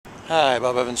Hi,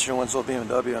 Bob Evans here, Winslow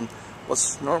BMW, and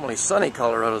what's normally sunny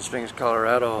Colorado Springs,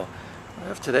 Colorado. What I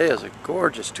have today is a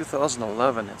gorgeous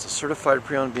 2011. It's a certified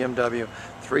pre-owned BMW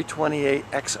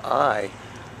 328xi.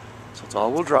 So it's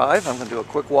all-wheel drive. I'm going to do a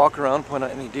quick walk around, point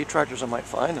out any detractors I might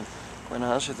find, and quite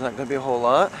honestly, there's not going to be a whole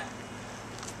lot.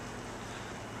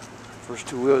 First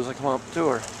two wheels I come up to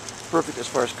are perfect as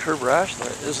far as curb rash. There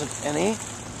isn't any.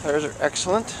 Tires are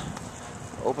excellent.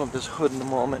 I'll open up this hood in a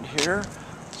moment here.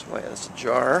 That's why it's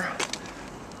ajar.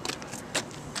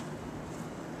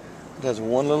 It has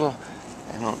one little,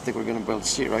 I don't think we're going to be able to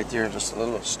see it right there, just a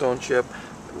little stone chip.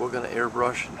 But we're going to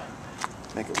airbrush and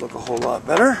make it look a whole lot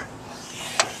better.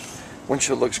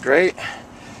 Windshield looks great.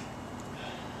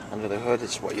 Under the hood,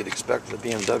 it's what you'd expect with a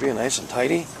BMW, nice and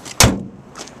tidy.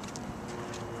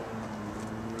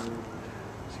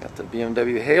 It's got the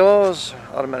BMW halos,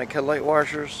 automatic headlight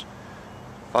washers,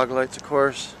 fog lights of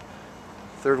course.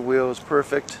 Third wheel is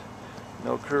perfect,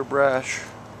 no curb rash,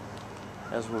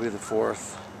 as will be the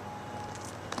fourth.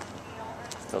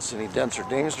 Don't see any dents or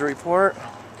dings to report.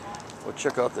 We'll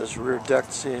check out this rear deck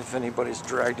to see if anybody's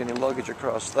dragged any luggage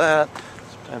across that.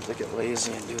 Sometimes they get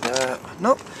lazy and do that.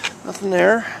 Nope, nothing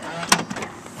there.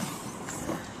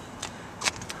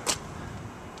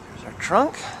 Here's our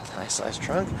trunk, nice size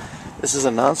trunk. This is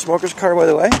a non-smoker's car, by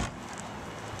the way.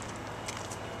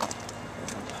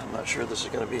 I'm not sure this is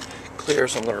going to be clear,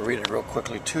 so I'm going to read it real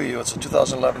quickly to you. It's a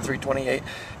 2011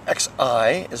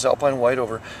 328xi. Is Alpine white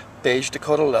over beige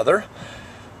Dakota leather.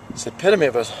 It's the epitome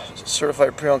of a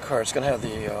certified pre-owned car. It's going to have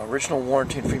the original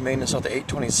warranty and free maintenance out to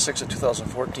 8/26 of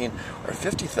 2014 or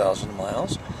 50,000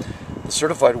 miles. The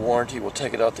certified warranty will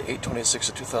take it out to 8/26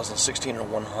 of 2016 or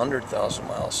 100,000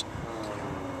 miles.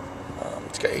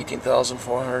 It's got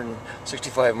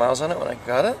 18,465 miles on it when I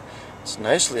got it. It's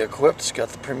nicely equipped. It's got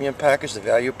the premium package, the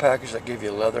value package that gave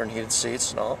you leather and heated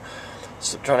seats and all.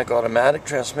 Subtronic automatic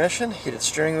transmission, heated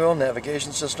steering wheel,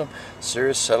 navigation system,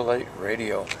 Sirius satellite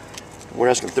radio. We're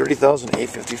asking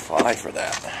 $30,855 for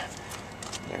that.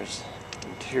 There's the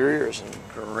interior is in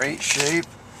great shape.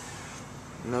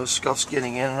 No scuffs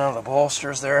getting in and out of the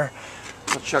bolsters there.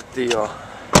 We'll check the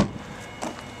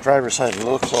driver's side a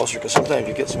little closer because sometimes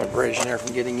you get some abrasion there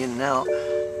from getting in and out.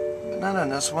 But not on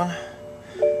this one.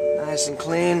 Nice and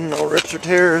clean, no rips or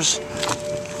tears.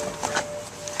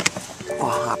 We'll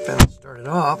hop in and start it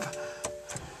up.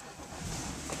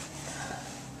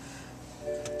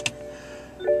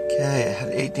 Okay, it had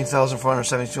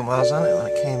 18,472 miles on it when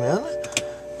it came in.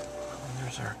 And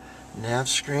there's our nav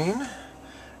screen,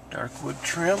 dark wood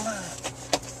trim. Door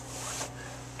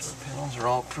panels are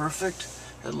all perfect.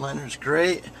 Headliner's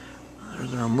great.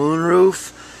 There's our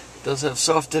moonroof. It does have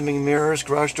self-dimming mirrors,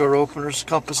 garage door openers,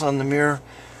 compass on the mirror,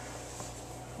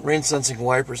 rain sensing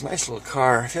wipers. Nice little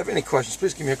car. If you have any questions,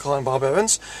 please give me a call. I'm Bob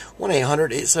Evans,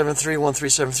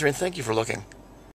 1-800-873-1373, and thank you for looking.